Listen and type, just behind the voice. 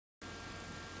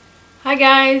Hi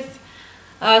guys!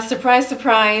 Surprise,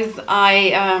 surprise,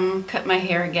 I cut my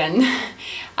hair again.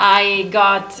 I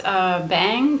got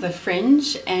bangs, a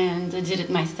fringe, and I did it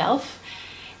myself.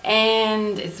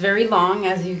 And it's very long,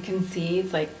 as you can see.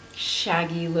 It's like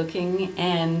shaggy looking.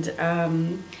 And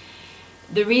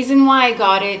the reason why I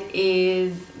got it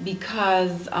is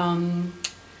because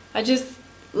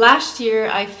last year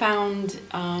I found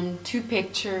two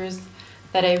pictures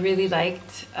that I really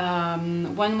liked.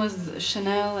 One was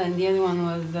Chanel and the other one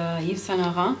was Yves Saint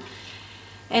Laurent.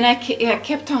 And I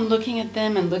kept on looking at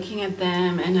them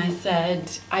and I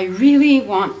said, I really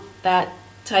want that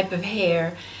type of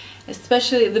hair,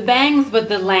 especially the bangs, but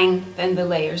the length and the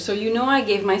layers. So you know I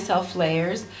gave myself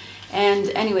layers.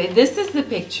 And anyway, this is the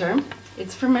picture.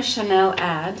 It's from a Chanel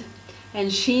ad.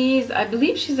 And I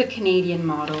believe she's a Canadian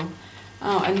model.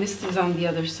 Oh, and this is on the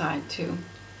other side too.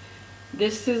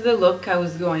 This is the look I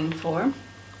was going for.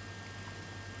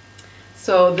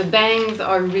 So the bangs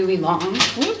are really long.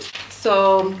 Whoops.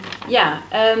 So yeah,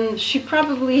 she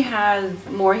probably has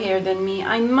more hair than me.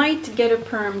 I might get a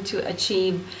perm to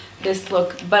achieve this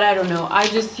look, but I don't know. I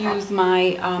just use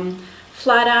my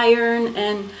flat iron,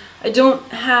 and I don't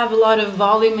have a lot of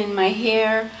volume in my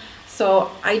hair.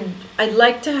 So I'd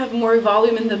like to have more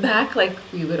volume in the back, like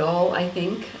we would all, I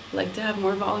think, like to have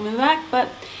more volume in the back, but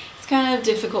it's kind of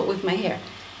difficult with my hair.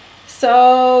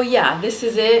 So yeah, this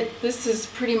is it. This is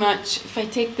pretty much, if I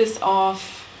take this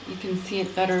off, you can see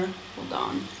it better. Hold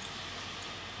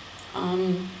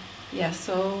on. Yeah,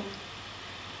 so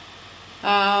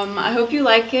I hope you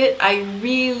like it. I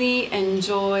really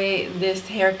enjoy this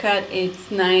haircut. It's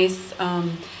nice.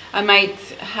 I might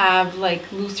have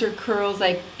like looser curls,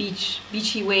 like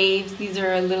beachy waves. These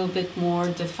are a little bit more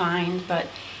defined, but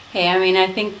hey, I mean, I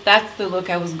think that's the look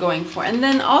I was going for. And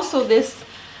then also this,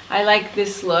 I like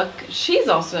this look. She's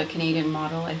also a Canadian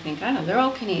model, I think. I don't know, they're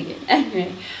all Canadian.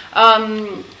 Anyway,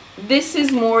 this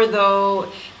is more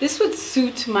though, this would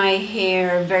suit my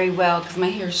hair very well because my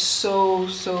hair is so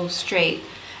straight.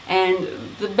 And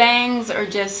the bangs are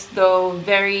just though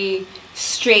very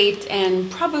straight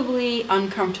and probably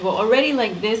uncomfortable. Already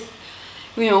like this,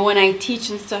 you know, when I teach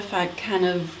and stuff, I kind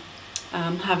of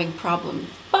having problems.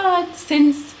 But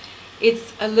since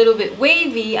it's a little bit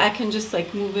wavy, I can just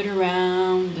like move it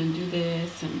around and do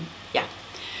this, and yeah.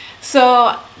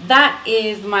 So that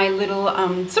is my little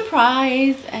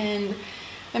surprise, and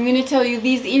I'm gonna tell you,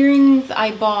 these earrings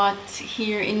I bought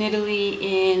here in Italy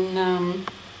in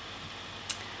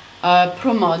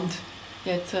Promod.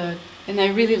 And I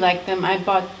really like them. I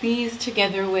bought these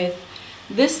together with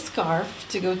this scarf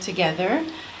to go together,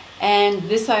 and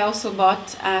this I also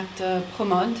bought at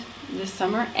Promod this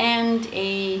summer, and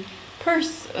a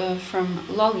purse from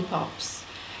Lollipops,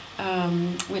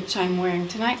 which I'm wearing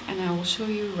tonight, and I will show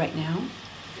you right now.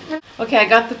 Okay, I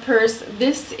got the purse.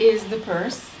 This is the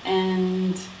purse,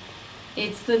 and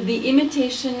it's the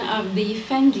imitation of the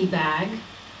Fendi bag.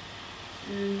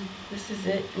 And this is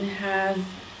it, and it has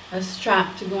a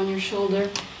strap to go on your shoulder,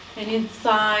 and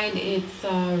inside it's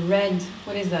red,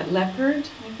 what is that, leopard,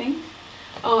 I think.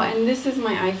 Oh, and this is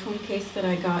my iPhone case that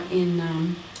I got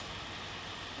in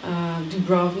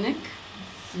Dubrovnik.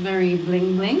 It's very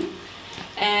bling bling.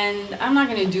 And I'm not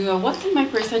going to do what's in my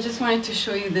purse. I just wanted to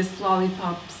show you this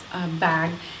Lollipops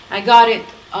bag. I got it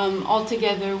all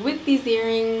together with these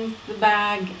earrings, the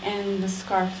bag, and the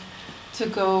scarf to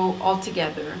go all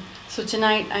together. So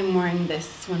tonight I'm wearing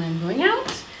this when I'm going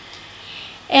out.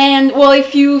 And well,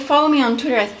 if you follow me on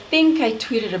Twitter, I think I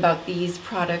tweeted about these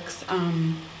products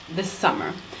this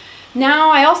summer.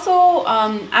 Now I also,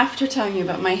 after telling you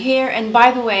about my hair, and by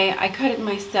the way, I cut it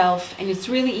myself, and it's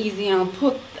really easy, and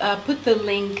I'll put the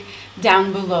link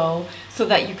down below so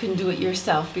that you can do it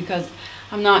yourself, because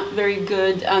I'm not very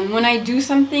good. When I do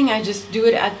something, I just do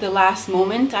it at the last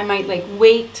moment. I might like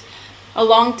wait a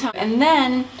long time, and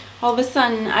then all of a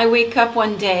sudden I wake up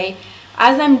one day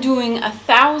as I'm doing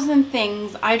 1,000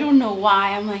 things. I don't know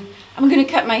why. I'm like, I'm gonna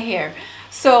cut my hair.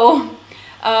 So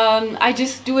I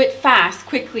just do it fast,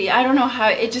 quickly. I don't know how,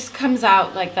 it just comes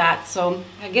out like that. So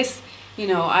I guess, you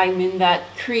know, I'm in that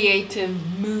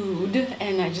creative mood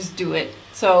and I just do it.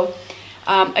 So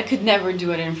I could never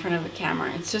do it in front of a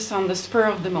camera. It's just on the spur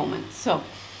of the moment. So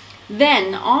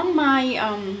then on my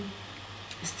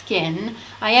skin,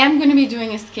 I am going to be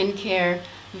doing a skincare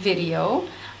video.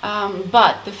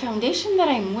 But the foundation that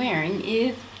I'm wearing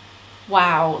is,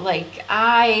 wow, like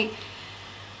I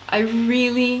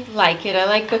really like it. I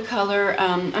like the color.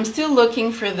 I'm still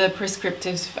looking for the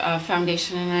Prescriptive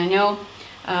foundation, and I know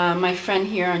my friend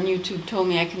here on YouTube told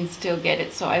me I can still get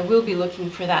it, so I will be looking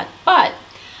for that. But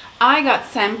I got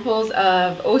samples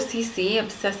of OCC,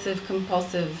 Obsessive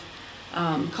Compulsive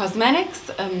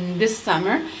Cosmetics this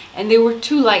summer, and they were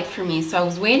too light for me, so I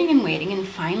was waiting and waiting, and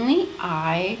finally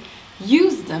I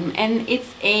used them. And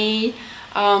it's a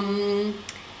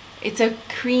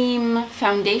cream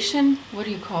foundation. What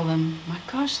do you call them? My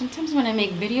gosh, sometimes when I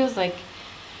make videos, like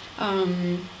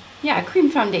yeah, a cream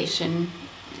foundation,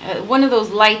 one of those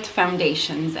light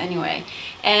foundations anyway.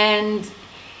 And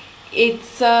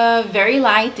it's very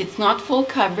light, it's not full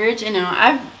coverage. You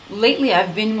know, lately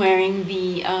I've been wearing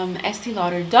the Estee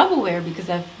Lauder Double Wear because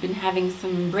I've been having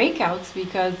some breakouts,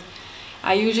 because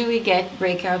I usually get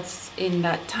breakouts in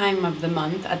that time of the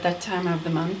month, at that time of the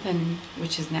month, and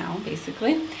which is now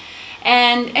basically.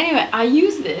 And anyway, I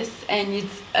use this, and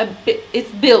it's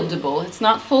buildable. It's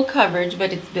not full coverage,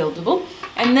 but it's buildable.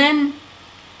 And then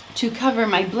to cover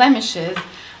my blemishes,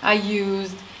 I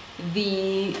used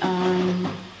the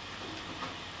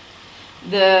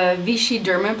Vichy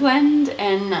Derma Blend,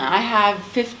 and I have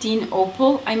 15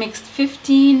 Opal. I mixed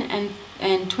 15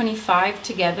 and 25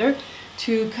 together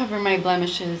to cover my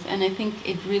blemishes, and I think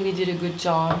it really did a good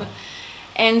job.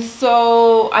 And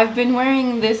so I've been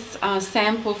wearing this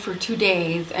sample for 2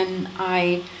 days, and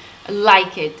I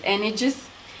like it. And it just,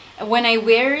 when I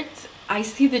wear it, I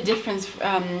see the difference.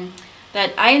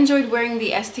 That I enjoyed wearing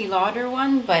the Estee Lauder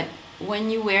one, but when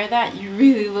you wear that, you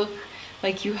really look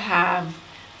like you have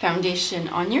foundation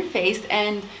on your face,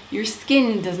 and your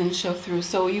skin doesn't show through.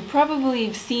 So you probably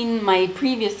have seen my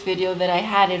previous video that I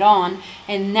had it on,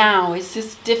 and now it's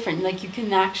just different. Like, you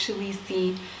can actually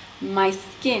see my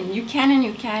skin. You can and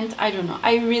you can't, I don't know.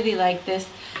 I really like this.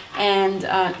 And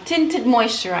tinted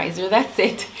moisturizer, that's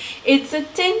it. It's a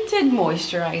tinted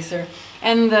moisturizer,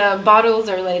 and the bottles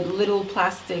are like little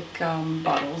plastic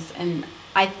bottles, and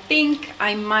I think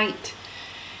I might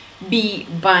be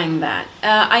buying that.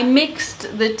 I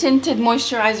mixed the tinted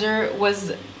moisturizer,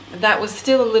 that was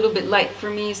still a little bit light for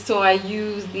me, so I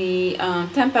used the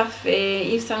Teint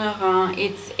Parfait Yves Saint Laurent.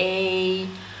 It's a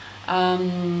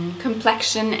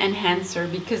complexion enhancer,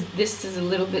 because this is a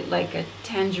little bit like a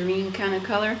tangerine kind of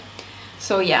color.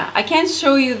 So yeah, I can't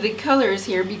show you the colors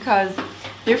here because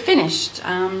they're finished.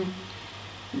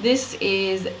 This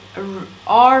is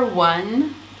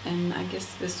R1, and I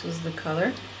guess this was the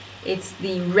color. It's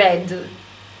the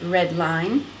red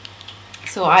line.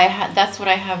 So that's what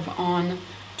I have on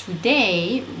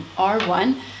today,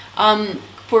 R1.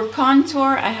 For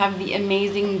contour, I have the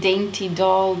amazing Dainty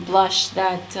Doll blush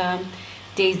that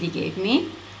Daisy gave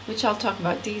me, which I'll talk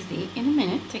about Daisy in a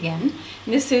minute again.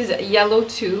 This is Yellow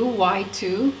 2,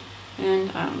 Y2,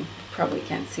 and probably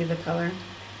can't see the color.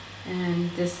 And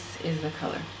this is the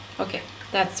color. Okay,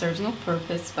 that serves no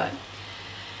purpose, but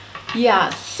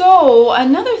yeah. So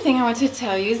another thing I want to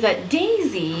tell you is that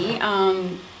Daisy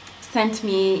sent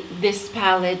me this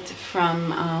palette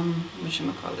from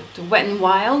whatchamacallit, Wet n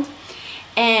Wild,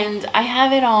 and I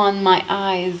have it on my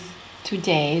eyes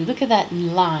today. Look at that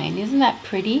line, isn't that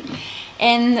pretty?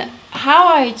 And how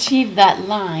I achieved that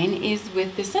line is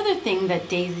with this other thing that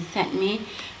Daisy sent me,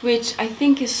 which I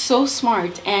think is so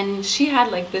smart. And she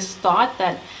had like this thought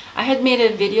that I had made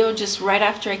a video just right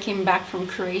after I came back from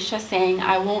Croatia saying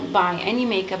I won't buy any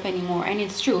makeup anymore. And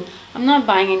it's true, I'm not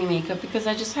buying any makeup because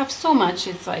I just have so much.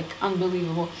 It's like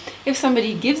unbelievable. If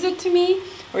somebody gives it to me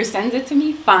or sends it to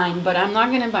me, fine, but I'm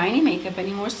not gonna buy any makeup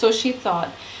anymore. So she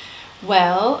thought,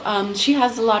 well, she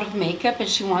has a lot of makeup and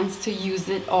she wants to use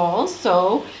it all,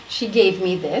 so she gave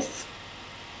me this,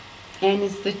 and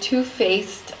it's the Too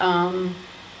Faced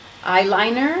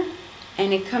eyeliner,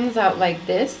 and it comes out like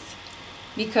this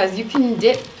because you can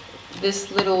dip this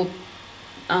little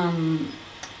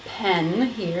pen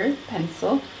here,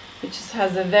 pencil, which just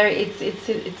has a very,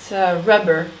 it's a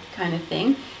rubber kind of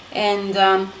thing, and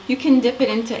you can dip it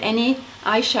into any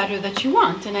eyeshadow that you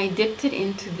want. And I dipped it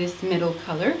into this middle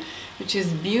color, which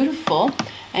is beautiful,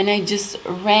 and I just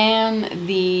ran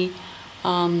the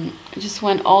just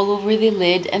went all over the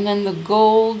lid, and then the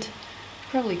gold,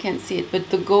 probably can't see it, but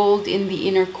the gold in the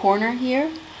inner corner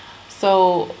here.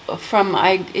 So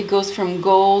it goes from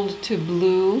gold to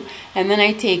blue, and then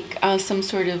I take some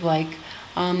sort of like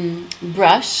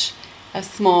brush, a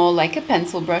small, like a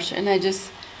pencil brush, and I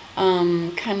just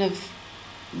kind of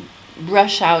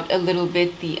brush out a little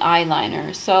bit the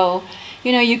eyeliner. So,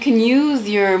 you know, you can use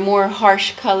your more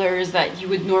harsh colors that you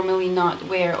would normally not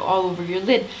wear all over your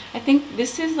lid. I think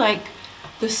this is like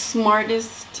the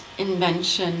smartest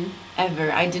invention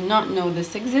ever. I did not know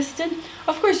this existed.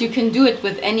 Of course, you can do it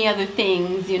with any other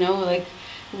things, you know, like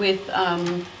with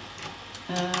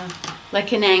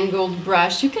like an angled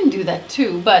brush. You can do that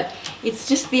too, but it's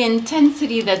just the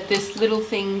intensity that this little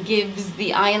thing gives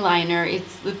the eyeliner.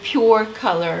 It's the pure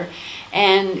color,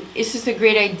 and it's just a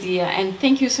great idea. And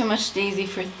thank you so much, Daisy,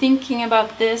 for thinking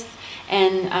about this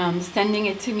and sending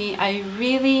it to me. I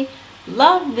really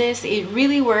love this. It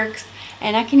really works,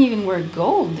 and I can even wear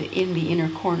gold in the inner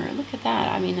corner. Look at that.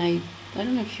 I mean, I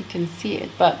don't know if you can see it,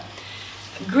 but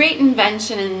great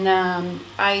invention. And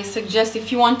I suggest,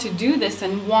 if you want to do this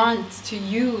and want to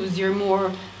use your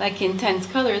more like intense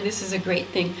color, this is a great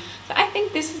thing. So I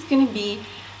think this is going to be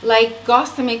like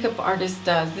Goss the Makeup Artist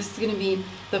does. This is going to be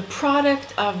the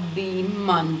product of the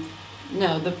month.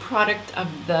 No, the product of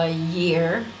the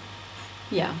year.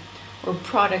 Yeah, or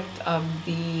product of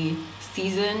the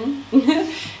season.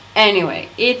 Anyway,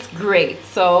 it's great.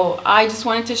 So I just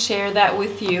wanted to share that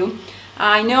with you.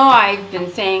 I know I've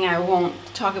been saying I won't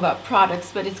talk about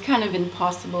products, but it's kind of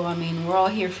impossible. I mean, we're all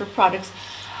here for products.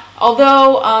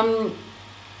 Although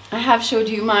I have showed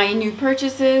you my new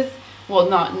purchases. Well,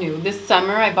 not new. This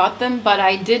summer I bought them, but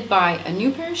I did buy a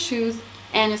new pair of shoes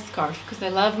and a scarf because I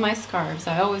love my scarves.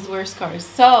 I always wear scarves.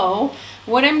 So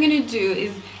what I'm going to do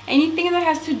is anything that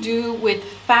has to do with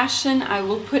fashion, I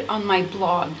will put on my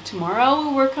blog. Tomorrow I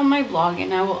will work on my blog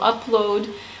and I will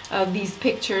upload these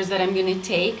pictures that I'm going to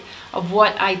take of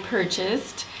what I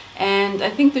purchased. And I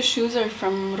think the shoes are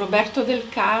from Roberto Del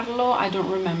Carlo. I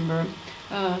don't remember.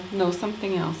 No,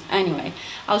 something else. Anyway,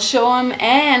 I'll show them,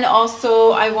 and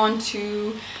also I want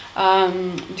to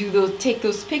take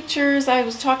those pictures I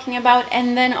was talking about,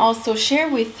 and then also share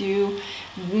with you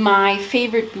my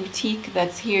favorite boutique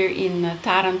that's here in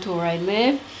Taranto where I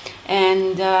live.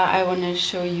 And I want to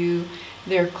show you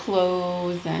their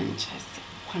clothes, and just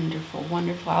wonderful,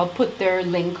 wonderful. I'll put their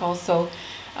link also.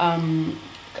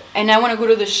 And I want to go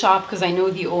to the shop because I know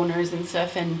the owners and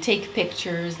stuff, and take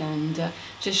pictures and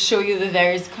just show you the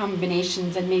various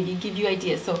combinations and maybe give you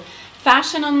ideas. So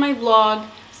fashion on my blog.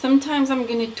 Sometimes I'm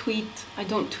going to tweet. I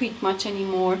don't tweet much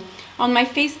anymore. On my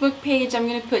Facebook page, I'm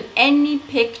going to put any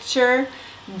picture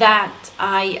that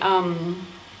I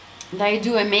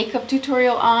do a makeup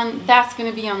tutorial on. That's going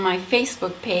to be on my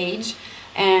Facebook page,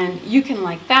 and you can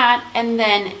like that. And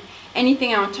then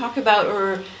anything I want to talk about,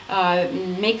 or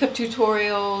makeup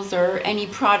tutorials, or any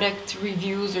product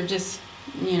reviews, or just,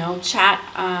 you know, chat,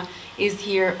 is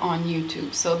here on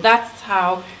YouTube. So that's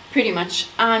how pretty much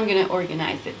I'm going to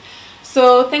organize it.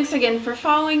 So thanks again for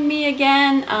following me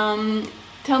again.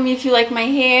 Tell me if you like my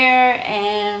hair,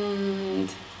 and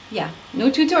yeah,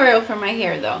 no tutorial for my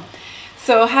hair though.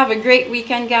 So have a great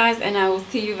weekend, guys, and I will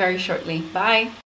see you very shortly. Bye.